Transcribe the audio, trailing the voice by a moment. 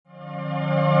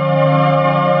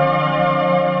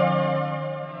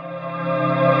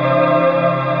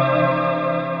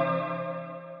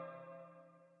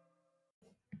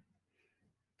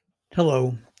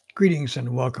Hello, greetings, and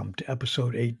welcome to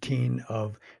episode 18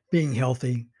 of Being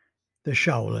Healthy the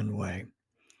Shaolin Way.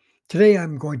 Today,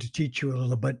 I'm going to teach you a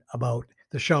little bit about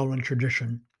the Shaolin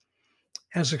tradition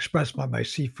as expressed by my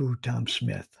Sifu Tom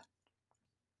Smith.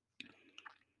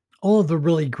 All of the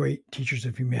really great teachers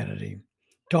of humanity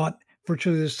taught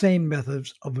virtually the same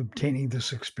methods of obtaining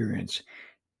this experience,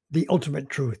 the ultimate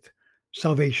truth,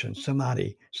 salvation,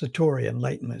 samadhi, satori,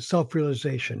 enlightenment, self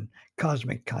realization,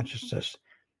 cosmic consciousness,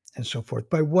 and so forth.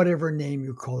 By whatever name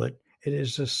you call it, it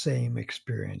is the same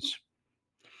experience.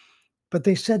 But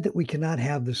they said that we cannot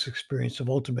have this experience of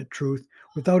ultimate truth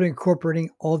without incorporating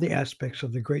all the aspects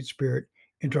of the Great Spirit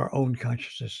into our own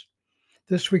consciousness.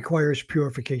 This requires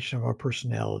purification of our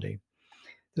personality.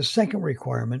 The second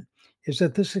requirement is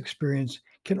that this experience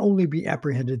can only be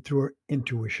apprehended through our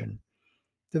intuition.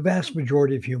 The vast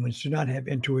majority of humans do not have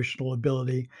intuitional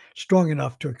ability strong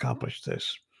enough to accomplish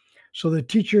this. So the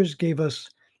teachers gave us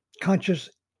conscious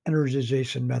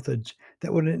energization methods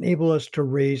that would enable us to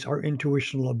raise our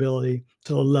intuitional ability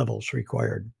to the levels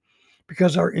required.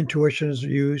 Because our intuition is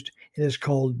used, it is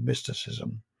called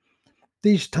mysticism.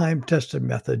 These time tested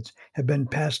methods have been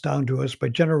passed down to us by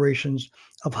generations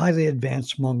of highly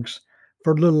advanced monks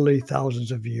for literally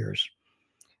thousands of years.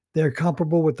 They are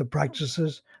comparable with the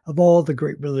practices of all the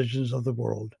great religions of the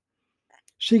world.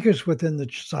 Seekers within the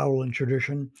Shaolin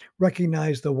tradition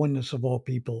recognize the oneness of all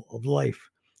people, of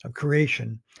life, of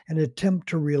creation, and attempt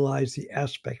to realize the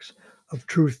aspects of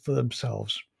truth for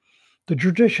themselves. The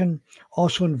tradition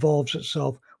also involves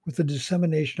itself with the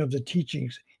dissemination of the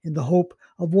teachings in the hope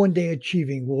of one day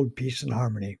achieving world peace and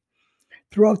harmony.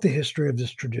 Throughout the history of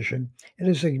this tradition, it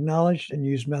has acknowledged and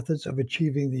used methods of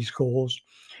achieving these goals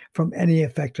from any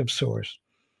effective source.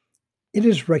 It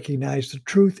is recognized that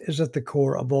truth is at the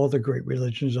core of all the great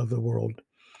religions of the world.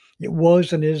 It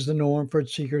was and is the norm for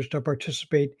its seekers to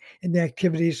participate in the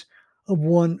activities of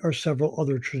one or several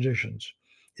other traditions.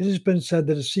 It has been said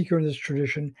that a seeker in this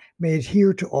tradition may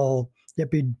adhere to all, yet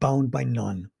be bound by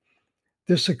none.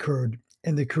 This occurred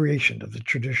in the creation of the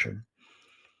tradition.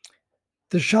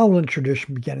 The Shaolin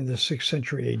tradition began in the 6th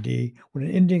century AD when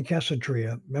an Indian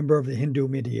Kshatriya, member of the Hindu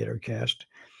mediator caste,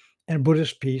 and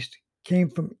Buddhist priest came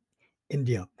from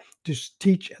India to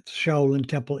teach at the Shaolin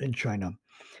Temple in China.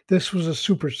 This was a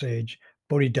super sage,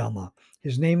 Bodhidharma.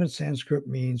 His name in Sanskrit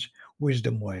means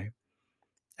wisdom way.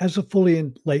 As a fully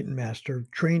enlightened master,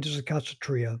 trained as a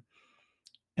Kshatriya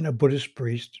and a Buddhist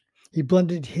priest, he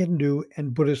blended Hindu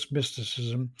and Buddhist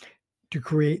mysticism to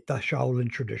create the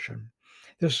Shaolin tradition.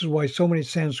 This is why so many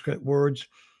Sanskrit words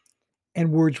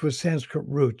and words with Sanskrit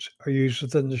roots are used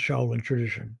within the Shaolin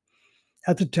tradition.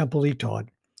 At the temple, he taught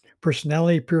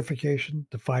personality purification,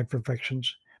 the 5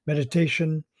 perfections,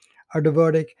 meditation,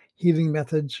 Ardhavodic healing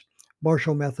methods,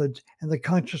 martial methods, and the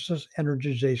consciousness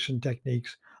energization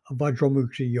techniques of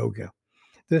Vajramukti Yoga.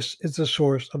 This is the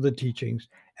source of the teachings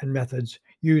and methods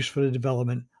used for the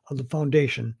development of the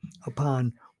foundation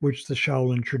upon which the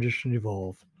Shaolin tradition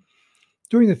evolved.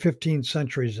 During the 15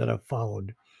 centuries that have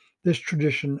followed, this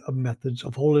tradition of methods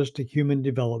of holistic human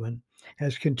development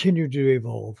has continued to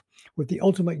evolve with the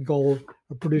ultimate goal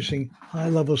of producing high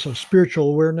levels of spiritual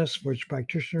awareness for its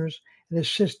practitioners and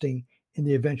assisting in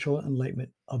the eventual enlightenment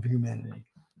of humanity.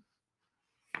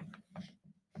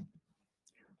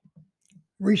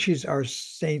 Rishis are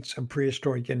saints of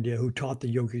prehistoric India who taught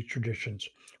the yogic traditions,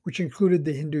 which included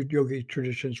the Hindu yogic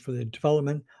traditions for the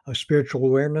development of spiritual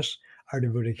awareness,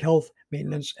 Ayurvedic health,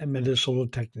 maintenance, and medicinal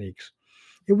techniques.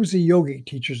 It was the yogic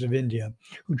teachers of India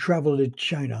who traveled to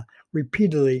China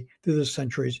repeatedly through the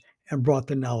centuries and brought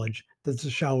the knowledge that the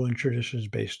Shaolin tradition is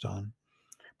based on.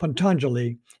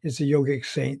 Patanjali is the yogic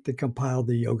saint that compiled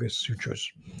the Yoga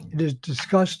Sutras. It has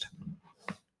discussed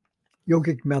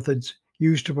yogic methods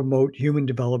used to promote human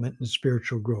development and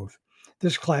spiritual growth.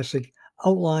 This classic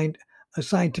outlined a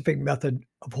scientific method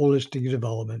of holistic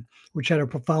development, which had a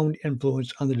profound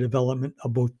influence on the development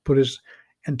of both Buddhism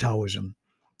and Taoism.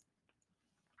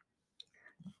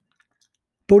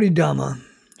 Bodhidharma,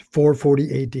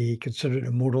 440 AD, considered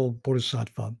immortal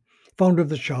bodhisattva, founder of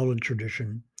the Shaolin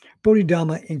tradition.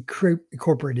 Bodhidharma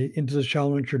incorporated into the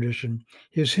Shaolin tradition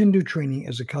his Hindu training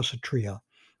as a Kshatriya.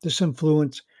 This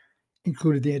influence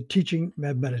included the teaching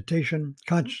of meditation,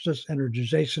 consciousness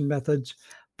energization methods,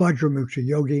 Vajramukti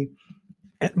Yogi,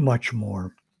 and much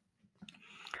more.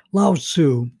 Lao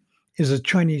Tzu is a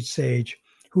Chinese sage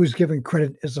who is given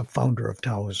credit as the founder of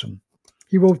Taoism.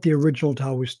 He wrote the original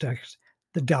Taoist text,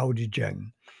 the Tao Te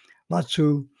Ching. Lao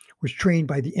Tzu was trained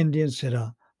by the Indian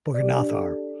Siddha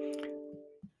Bhagavathar.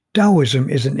 Taoism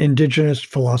is an indigenous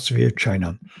philosophy of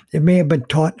China. It may have been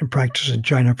taught and practiced in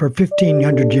China for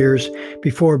 1,500 years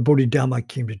before Bodhidharma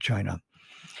came to China.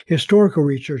 Historical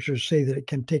researchers say that it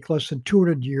can take less than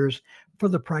 200 years for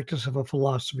the practice of a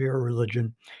philosophy or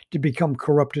religion to become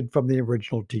corrupted from the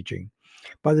original teaching.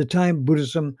 By the time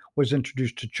Buddhism was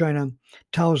introduced to China,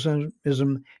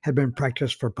 Taoism had been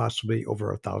practiced for possibly over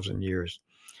 1,000 years.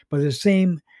 By the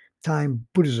same time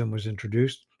Buddhism was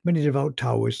introduced, many devout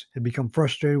Taoists had become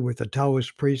frustrated with the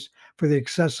Taoist priests for the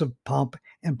excessive pomp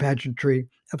and pageantry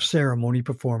of ceremony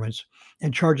performance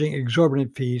and charging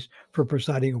exorbitant fees for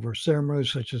presiding over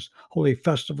ceremonies such as holy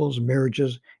festivals,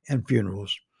 marriages, and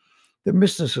funerals. The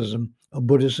mysticism of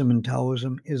Buddhism and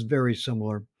Taoism is very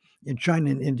similar. In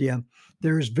China and India,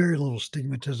 there is very little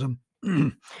stigmatism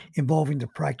involving the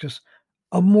practice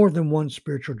of more than one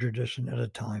spiritual tradition at a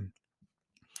time.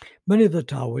 Many of the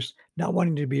Taoists, not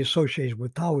wanting to be associated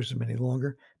with Taoism any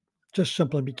longer, just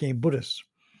simply became Buddhists.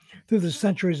 Through the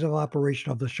centuries of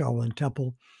operation of the Shaolin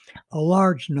Temple, a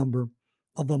large number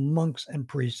of the monks and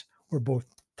priests were both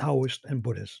Taoist and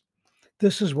Buddhist.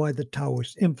 This is why the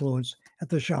Taoist influence at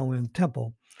the Shaolin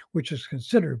Temple, which is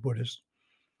considered Buddhist,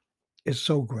 is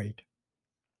so great.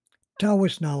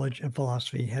 Taoist knowledge and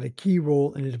philosophy had a key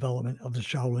role in the development of the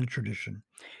Shaolin tradition.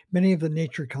 Many of the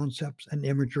nature concepts and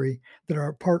imagery that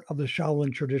are part of the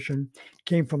Shaolin tradition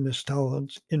came from this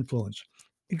Taoist influence.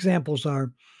 Examples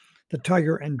are the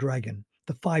tiger and dragon,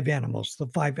 the five animals, the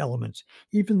five elements.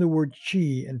 Even the word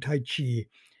qi and tai chi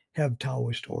have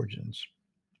Taoist origins.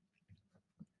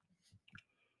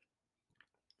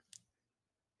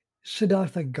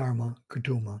 Siddhartha Gautama,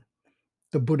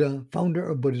 the Buddha, founder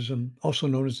of Buddhism, also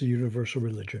known as the universal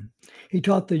religion. He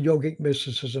taught the yogic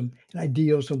mysticism and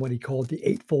ideals in what he called the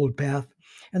Eightfold Path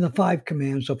and the Five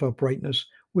Commands of Uprightness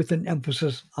with an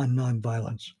emphasis on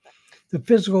nonviolence. The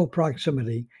physical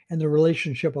proximity and the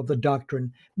relationship of the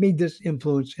doctrine made this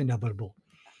influence inevitable.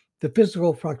 The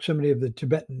physical proximity of the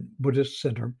Tibetan Buddhist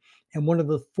Center and one of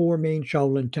the four main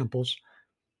Shaolin temples,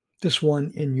 this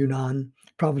one in Yunnan,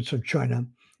 province of China,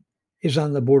 is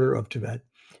on the border of Tibet,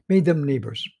 made them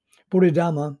neighbors.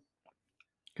 Bodhidharma,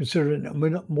 considered an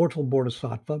immortal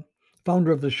bodhisattva,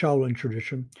 founder of the Shaolin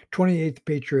tradition, 28th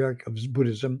patriarch of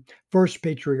Buddhism, first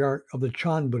patriarch of the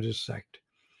Chan Buddhist sect.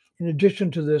 In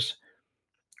addition to this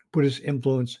Buddhist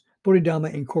influence, Bodhidharma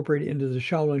incorporated into the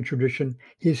Shaolin tradition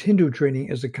his Hindu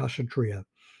training as a Kshatriya.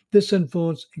 This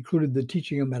influence included the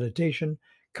teaching of meditation,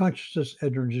 consciousness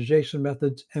energization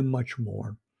methods, and much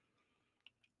more.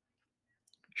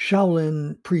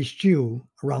 Shaolin priest Yu,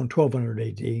 around 1200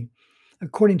 AD,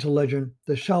 according to legend,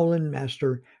 the Shaolin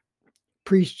master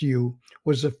priest Yu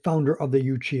was the founder of the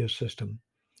Yuchia system.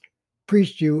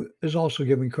 Priest Yu is also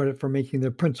given credit for making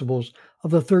the principles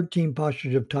of the 13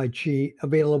 postures of Tai Chi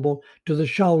available to the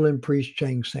Shaolin priest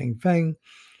Chang Sang Feng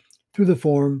through the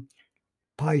form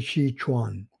Pai Chi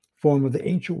Chuan, form of the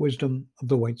ancient wisdom of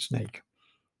the white snake.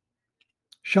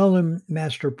 Shaolin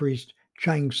master priest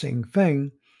Chang Sang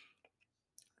Feng,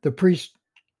 the priest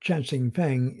Chan Sing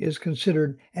Feng is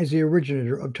considered as the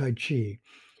originator of Tai Chi.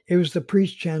 It was the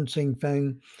priest Chan Sing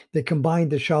Feng that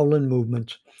combined the Shaolin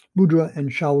movements, Mudra and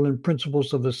Shaolin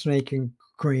principles of the snake and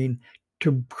crane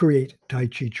to create Tai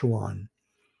Chi Chuan.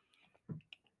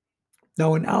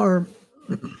 Now, in our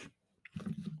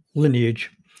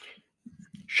lineage,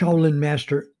 Shaolin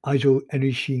master Aizo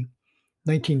Erishi,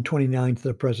 1929 to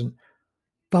the present,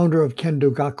 founder of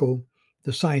Kendo Gakko,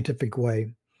 the scientific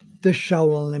way. This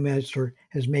Shaolin master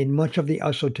has made much of the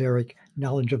esoteric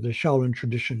knowledge of the Shaolin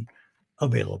tradition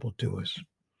available to us.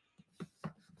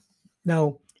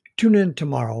 Now, tune in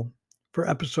tomorrow for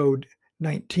episode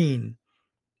 19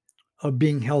 of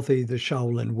Being Healthy the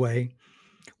Shaolin Way,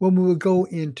 when we will go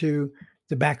into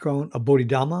the background of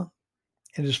Bodhidharma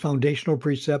and his foundational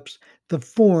precepts that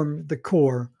form the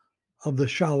core of the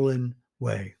Shaolin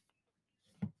Way.